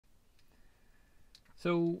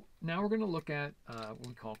So now we're going to look at what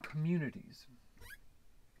we call communities.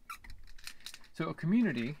 So a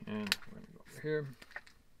community, and we're going to go over here.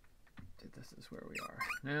 This is where we are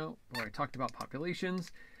now. We already talked about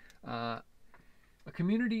populations. A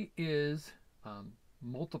community is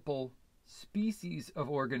multiple species of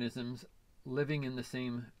organisms living in the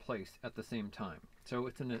same place at the same time. So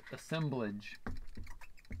it's an assemblage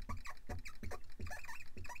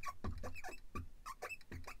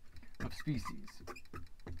of species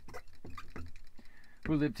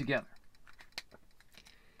who live together.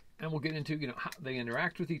 And we'll get into, how they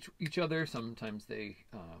interact with each other. Sometimes they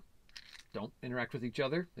don't interact with each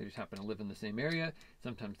other. They just happen to live in the same area.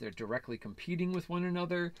 Sometimes they're directly competing with one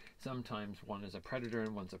another. Sometimes one is a predator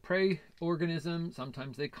and one's a prey organism.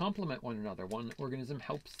 Sometimes they complement one another. One organism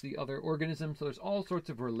helps the other organism. So there's all sorts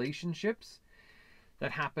of relationships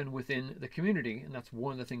that happen within the community, and that's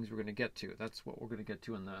one of the things we're going to get to. That's what we're going to get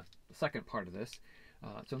to in the second part of this.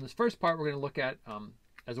 So in this first part, we're going to look at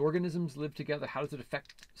as organisms live together, how does it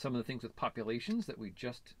affect some of the things with populations that we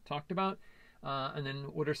just talked about? And then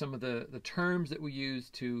what are some of the terms that we use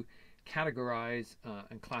to categorize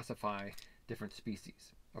and classify different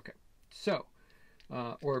species? Okay, so,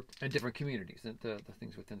 and different communities, and the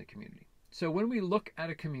things within the community. So when we look at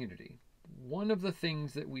a community, one of the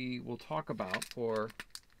things that we will talk about or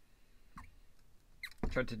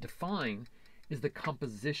try to define is the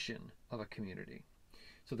composition of a community.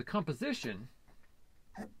 So the composition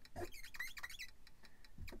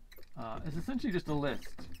is essentially just a list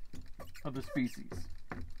of the species.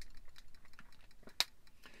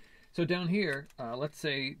 So down here, let's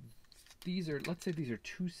say these are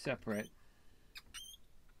two separate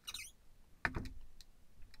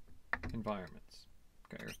environments.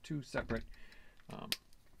 Okay, or two separate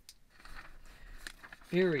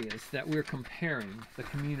areas that we're comparing the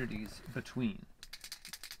communities between.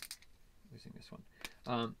 Using this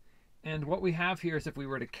one. And what we have here is, if we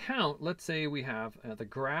were to count, let's say we have the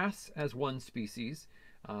grass as one species,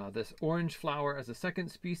 this orange flower as a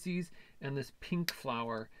second species, and this pink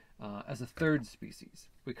flower as a third species.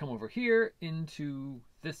 We come over here into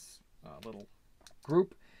this little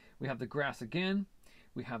group. We have the grass again.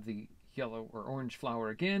 We have the yellow or orange flower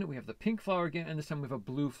again. We have the pink flower again, and this time we have a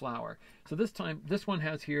blue flower. So this time, this one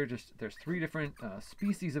has here there's 3 different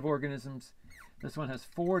species of organisms. This one has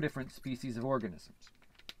 4 different species of organisms.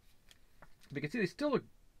 You can see they still look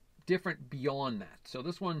different beyond that. So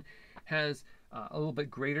this one has a little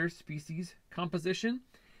bit greater species composition.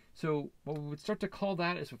 So what we would start to call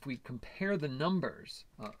that is, if we compare the numbers,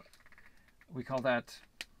 we call that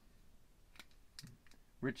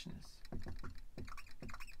richness.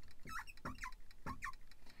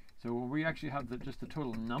 So we actually have just the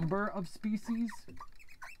total number of species,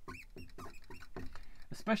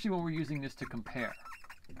 especially when we're using this to compare.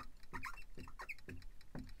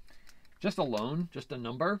 Just alone, just a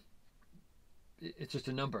number, it's just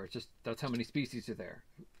a number. It's just, that's how many species are there.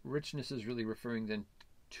 Richness is really referring then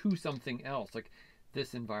to something else. Like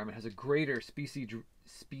this environment has a greater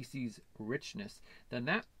species richness than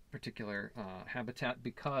that particular habitat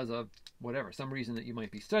because of whatever, some reason that you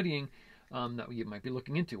might be studying, that you might be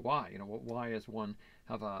looking into. Why? Why does one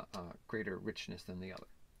have a greater richness than the other?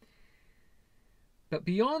 But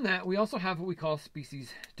beyond that, we also have what we call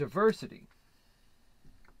species diversity.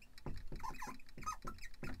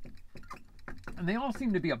 And they all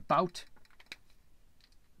seem to be about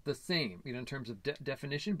the same, in terms of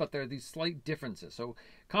definition, but there are these slight differences. So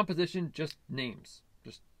composition, just names.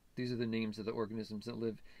 Just these are the names of the organisms that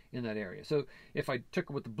live in that area. So if I took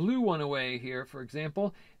with the blue one away here, for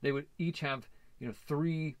example, they would each have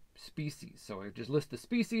 3 species. So I would just list the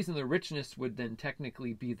species, and the richness would then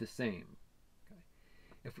technically be the same. Okay.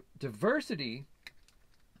 If diversity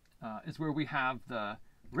is where we have the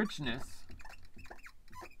richness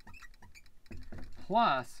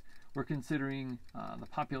plus we're considering the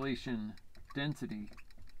population density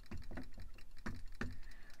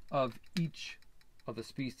of each of the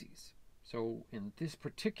species. So in this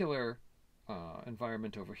particular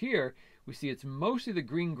environment over here, we see it's mostly the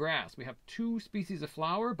green grass. We have 2 species of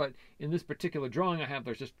flower, but in this particular drawing I have,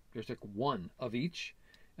 there's like 1 of each,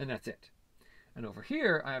 and that's it. And over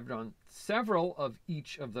here, I have drawn several of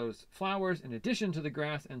each of those flowers in addition to the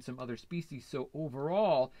grass and some other species. So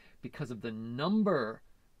overall, because of the number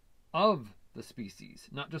of the species,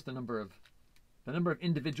 not just the number of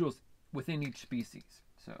individuals within each species.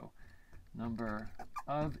 So number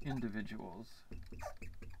of individuals,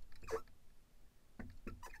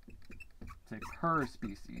 say per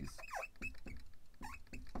species,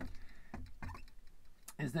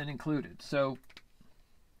 is then included. So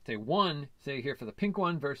say 1, say here for the pink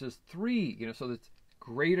one, versus 3, so that's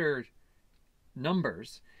greater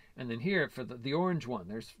numbers. And then here for the orange one,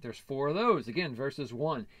 there's 4 of those, again, versus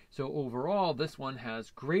 1. So overall, this one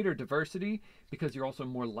has greater diversity because you're also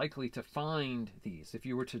more likely to find these. If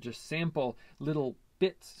you were to just sample little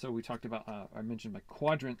bits, so we talked about, I mentioned my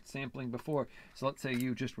quadrant sampling before. So let's say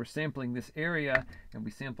you just were sampling this area and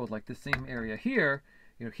we sampled like the same area here.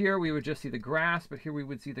 Here we would just see the grass, but here we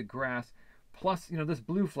would see the grass plus, this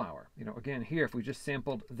blue flower. Again, here, if we just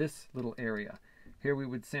sampled this little area, here we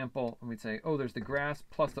would sample and we'd say, oh, there's the grass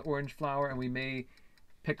plus the orange flower, and we may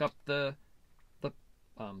pick up the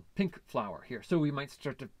pink flower here. So we might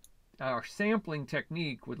start to, our sampling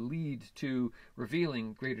technique would lead to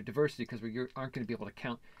revealing greater diversity because we aren't going to be able to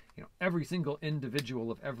count, every single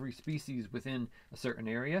individual of every species within a certain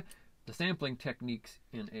area. The sampling techniques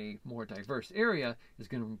in a more diverse area is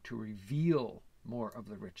going to reveal more of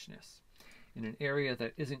the richness. In an area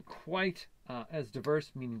that isn't quite as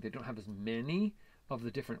diverse, meaning they don't have as many of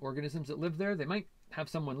the different organisms that live there, they might have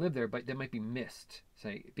someone live there, but they might be missed,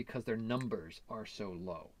 say, because their numbers are so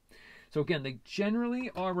low. So again, they generally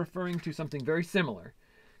are referring to something very similar.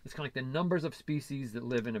 It's kind of like the numbers of species that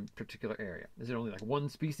live in a particular area. Is it only like one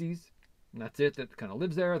species, and that's it, that kind of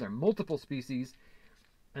lives there? There are multiple species.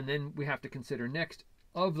 And then we have to consider next,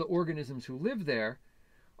 of the organisms who live there,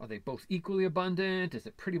 are they both equally abundant? Is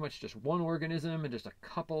it pretty much just one organism and just a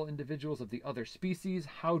couple individuals of the other species?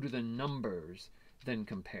 How do the numbers then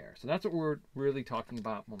compare? So that's what we're really talking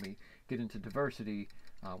about when we get into diversity.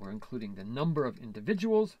 We're including the number of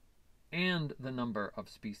individuals and the number of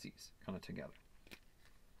species kind of together.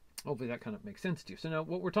 Hopefully that kind of makes sense to you. So now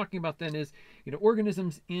what we're talking about then is,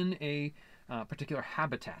 organisms in a particular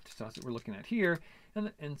habitat. So that's what we're looking at here.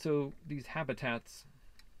 And so these habitats,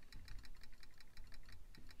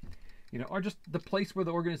 are just the place where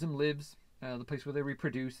the organism lives, the place where they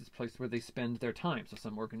reproduce, the place where they spend their time. So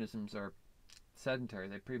some organisms are sedentary.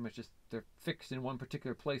 They pretty much they're fixed in one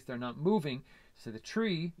particular place. They're not moving. So the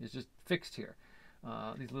tree is just fixed here.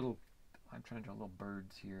 These little, I'm trying to draw little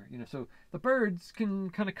birds here. So the birds can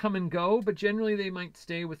kind of come and go, but generally they might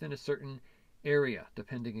stay within a certain area,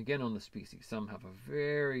 depending again on the species. Some have a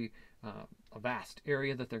very a vast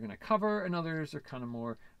area that they're going to cover, and others are kind of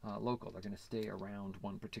more local. They're going to stay around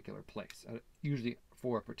one particular place, usually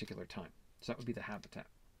for a particular time. So that would be the habitat.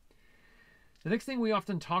 The next thing we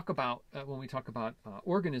often talk about when we talk about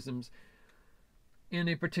organisms in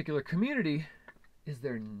a particular community is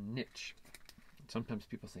their niche. Sometimes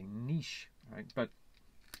people say niche, right? But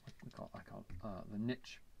I call the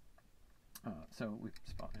niche. So we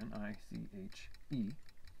spell N-I-C-H-E.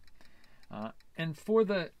 And for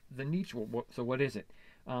the niche, so what is it?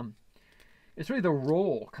 It's really the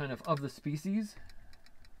role kind of the species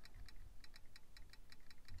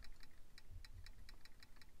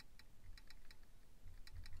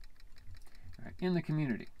in the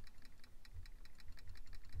community.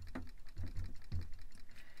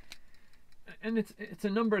 And it's a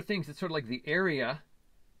number of things. It's sort of like the area,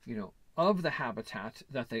 of the habitat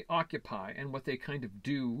that they occupy and what they kind of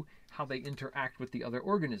do, how they interact with the other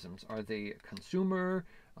organisms. Are they a consumer?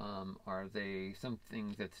 Are they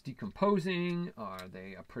something that's decomposing? Are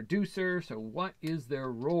they a producer? So what is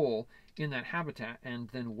their role in that habitat? And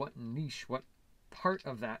then what niche, what part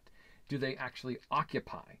of that do they actually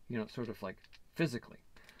occupy, sort of like physically?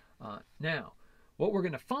 Now, what we're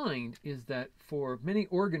going to find is that for many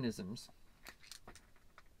organisms,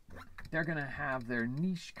 they're going to have their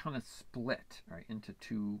niche kind of split, right, into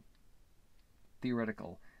two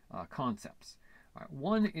theoretical concepts. All right,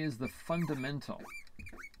 one is the fundamental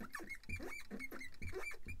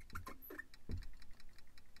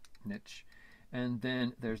niche, and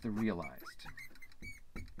then there's the realized.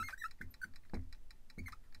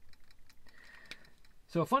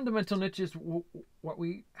 So a fundamental niche is what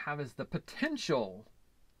we have as the potential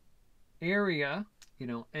area,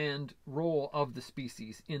 and role of the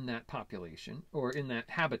species in that population, or in that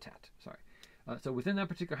habitat, sorry. So within that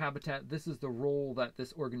particular habitat, this is the role that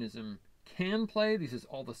this organism can play. This is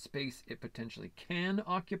all the space it potentially can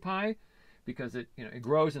occupy, because it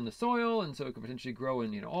grows in the soil, and so it can potentially grow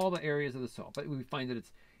in all the areas of the soil. But we find that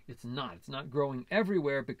it's not growing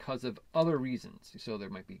everywhere because of other reasons. So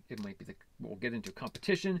it might be we'll get into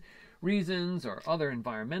competition reasons, or other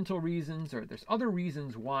environmental reasons, or there's other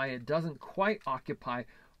reasons why it doesn't quite occupy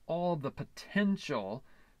all the potential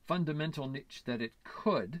fundamental niche that it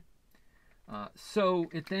could. So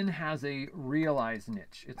it then has a realized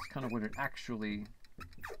niche. It's kind of what it actually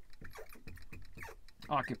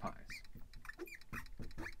occupies.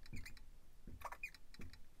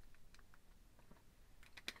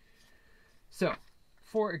 So,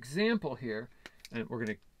 for example here, and we're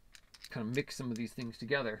going to kind of mix some of these things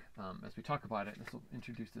together as we talk about it. This will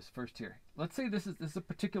introduce this first here. Let's say this is a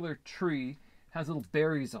particular tree, has little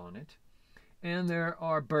berries on it, and there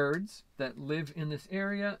are birds that live in this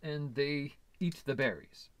area and they eat the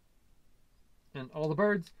berries. And all the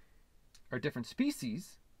birds are different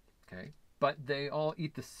species, okay, but they all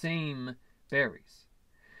eat the same berries,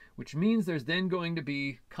 which means there's then going to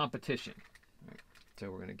be competition. Right?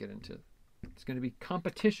 So we're going to get into, it's going to be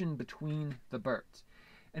competition between the birds.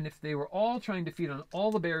 And if they were all trying to feed on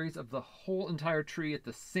all the berries of the whole entire tree at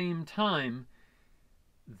the same time,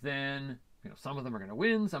 then some of them are going to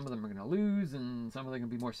win, some of them are going to lose, and some of them are going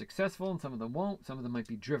to be more successful, and some of them won't. Some of them might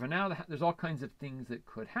be driven out. There's all kinds of things that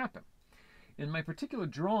could happen. In my particular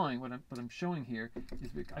drawing, what I'm showing here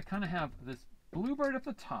is I kind of have this blue bird at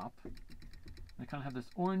the top, and I kind of have this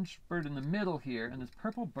orange bird in the middle here, and this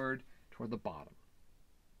purple bird toward the bottom.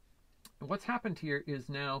 And what's happened here is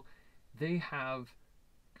now they have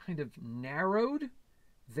kind of narrowed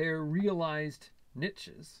their realized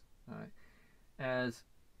niches as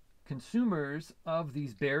consumers of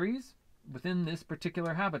these berries within this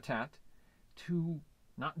particular habitat to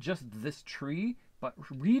not just this tree, but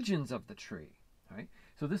regions of the tree. Right?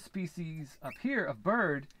 So this species up here of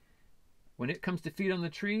bird, when it comes to feed on the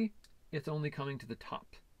tree, it's only coming to the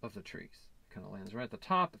top of the trees. It kind of lands right at the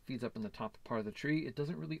top. It feeds up in the top part of the tree. It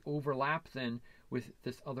doesn't really overlap then with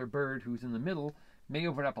this other bird who's in the middle. May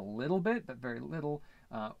overlap a little bit, but very little.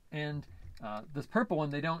 This purple one,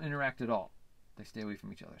 they don't interact at all. They stay away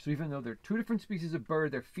from each other. So even though they're two different species of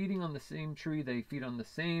bird, they're feeding on the same tree, they feed on the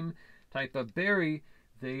same type of berry,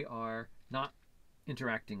 they are not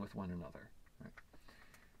interacting with one another. Right?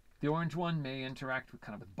 The orange one may interact with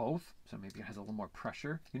both, so maybe it has a little more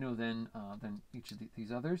pressure, than each of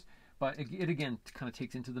these others. But it again kind of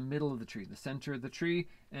takes into the middle of the tree, the center of the tree,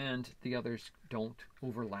 and the others don't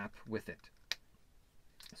overlap with it.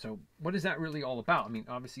 So what is that really all about? I mean,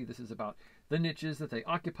 obviously this is about the niches that they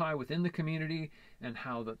occupy within the community and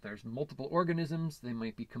how that there's multiple organisms. They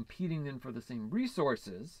might be competing then for the same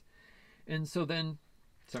resources. And so then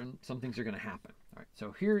some things are going to happen. All right,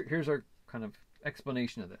 so here's our kind of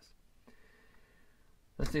explanation of this.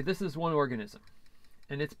 Let's say this is one organism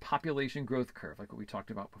and its population growth curve, like what we talked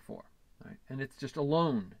about before. Right? And it's just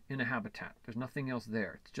alone in a habitat. There's nothing else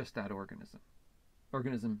there. It's just that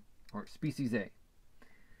organism or species A.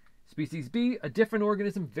 Species B, a different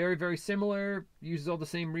organism, very, very similar, uses all the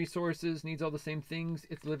same resources, needs all the same things.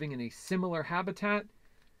 It's living in a similar habitat.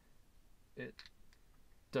 It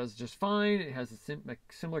does just fine. It has a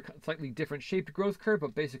similar, slightly different shaped growth curve,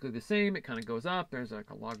 but basically the same. It kind of goes up. There's like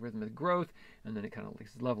a logarithmic growth, and then it kind of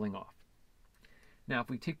is leveling off. Now, if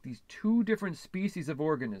we take these two different species of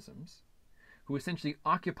organisms who essentially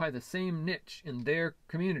occupy the same niche in their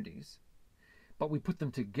communities, but we put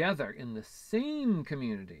them together in the same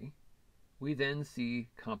community, we then see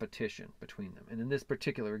competition between them. And in this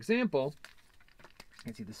particular example, you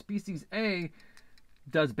can see the species A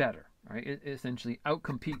does better. Right? It essentially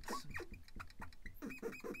outcompetes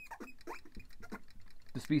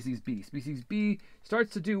the species B. Species B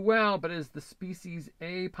starts to do well, but as the species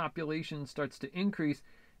A population starts to increase,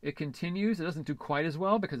 it continues. It doesn't do quite as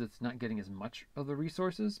well because it's not getting as much of the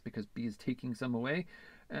resources because B is taking some away.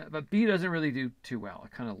 But B doesn't really do too well.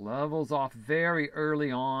 It kind of levels off very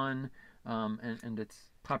early on, and its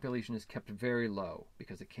population is kept very low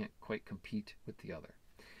because it can't quite compete with the other.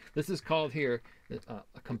 This is called here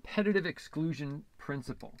a competitive exclusion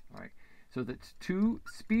principle. All right, so that's two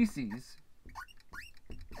species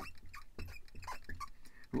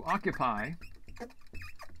who occupy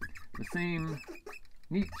the same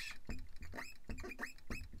niche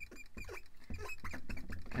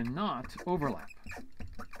cannot overlap.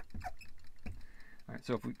 All right,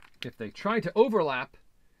 so if they try to overlap,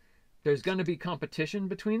 there's going to be competition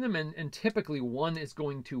between them, and typically one is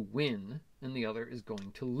going to win and the other is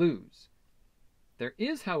going to lose. There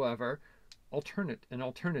is, however, an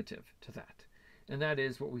alternative to that, and that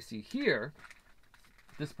is what we see here.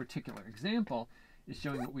 This particular example is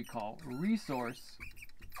showing what we call resource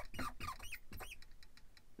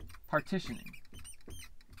partitioning.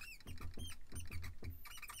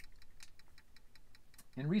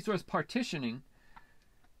 In resource partitioning,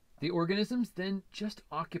 the organisms then just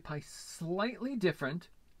occupy slightly different,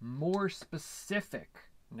 more specific,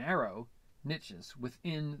 narrow niches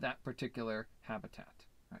within that particular habitat.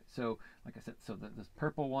 Right, so, like I said, so this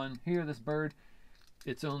purple one here, this bird,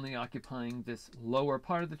 it's only occupying this lower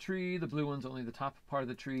part of the tree. The blue one's only the top part of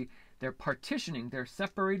the tree. They're partitioning. They're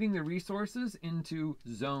separating the resources into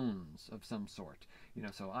zones of some sort.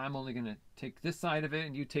 So I'm only going to take this side of it,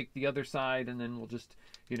 and you take the other side, and then we'll just,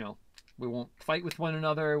 we won't fight with one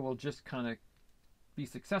another. We'll just kind of, be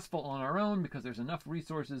successful on our own because there's enough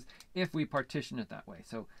resources if we partition it that way.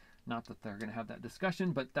 So not that they're going to have that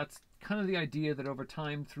discussion, but that's kind of the idea, that over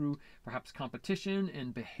time, through perhaps competition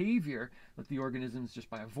and behavior, that the organisms, just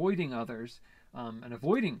by avoiding others and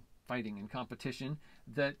avoiding fighting and competition,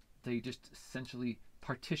 that they just essentially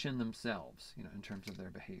partition themselves, in terms of their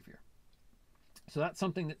behavior. So that's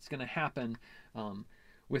something that's going to happen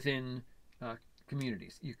within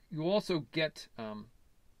communities. You also get,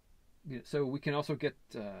 so we can also get,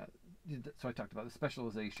 so I talked about the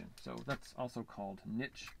specialization. So that's also called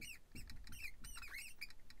niche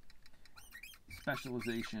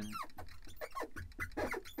specialization.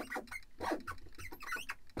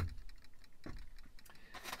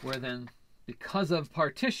 Where then, because of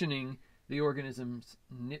partitioning, the organism's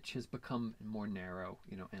niche has become more narrow,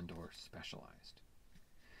 and or specialized.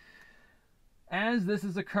 As this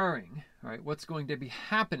is occurring, right, what's going to be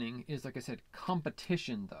happening is, like I said,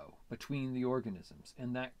 competition, though, between the organisms.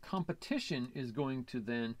 And that competition is going to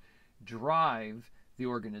then drive the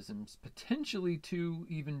organisms potentially to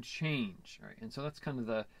even change, right? And so that's kind of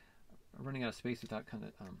the running out of space without kind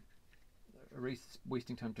of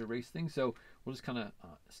wasting time to erase things. So we'll just kind of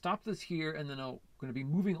stop this here, and then I'm going to be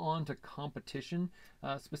moving on to competition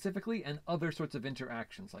specifically, and other sorts of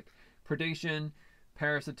interactions like predation,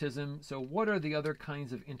 parasitism. So what are the other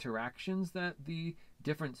kinds of interactions that the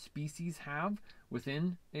different species have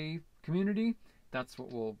within a community? That's what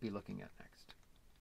we'll be looking at